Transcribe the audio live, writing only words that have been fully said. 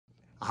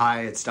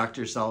Hi, it's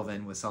Dr.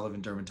 Sullivan with Sullivan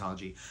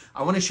Dermatology.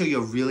 I want to show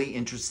you a really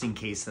interesting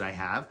case that I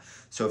have.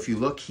 So if you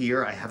look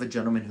here, I have a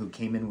gentleman who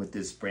came in with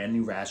this brand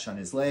new rash on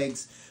his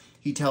legs.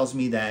 He tells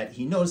me that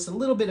he noticed a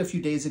little bit a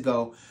few days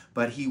ago,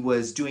 but he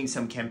was doing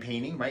some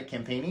campaigning, right?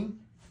 Campaigning?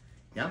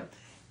 Yeah.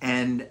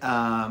 And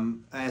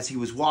as he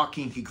was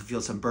walking, he could feel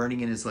some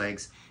burning in his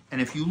legs.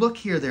 And if you look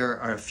here, there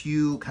are a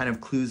few kind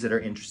of clues that are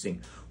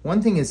interesting.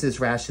 One thing is this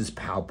rash is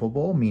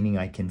palpable, meaning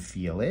I can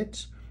feel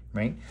it,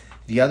 right?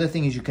 The other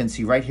thing is you can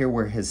see right here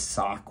where his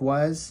sock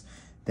was,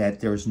 that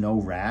there's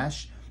no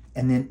rash.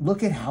 And then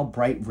look at how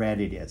bright red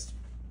it is.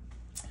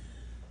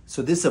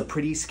 So this is a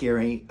pretty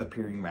scary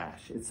appearing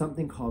rash. It's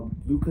something called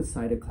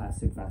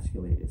leukocytoclastic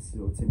vasculitis.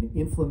 So it's an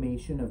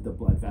inflammation of the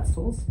blood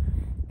vessels.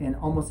 And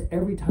almost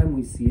every time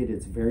we see it,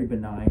 it's very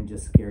benign,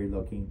 just scary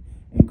looking,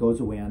 and goes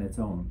away on its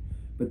own.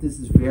 But this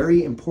is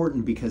very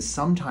important because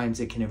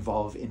sometimes it can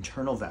involve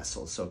internal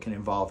vessels. So it can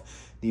involve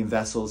the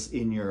vessels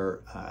in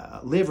your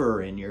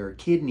liver, in your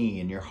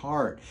kidney, in your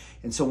heart.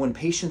 And so when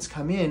patients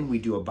come in, we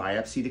do a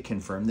biopsy to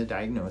confirm the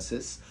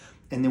diagnosis.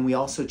 And then we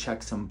also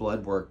check some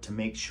blood work to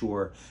make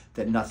sure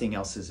that nothing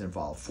else is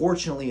involved.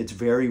 Fortunately, it's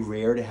very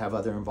rare to have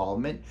other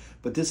involvement,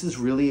 but this is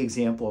really an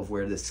example of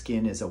where the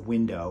skin is a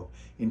window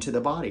into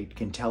the body. It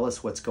can tell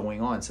us what's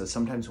going on. So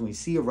sometimes when we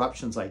see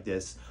eruptions like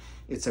this,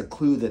 it's a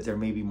clue that there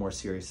may be more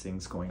serious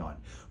things going on.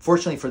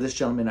 Fortunately for this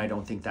gentleman, I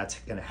don't think that's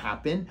going to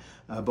happen,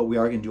 but we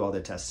are going to do all the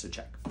tests to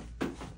check.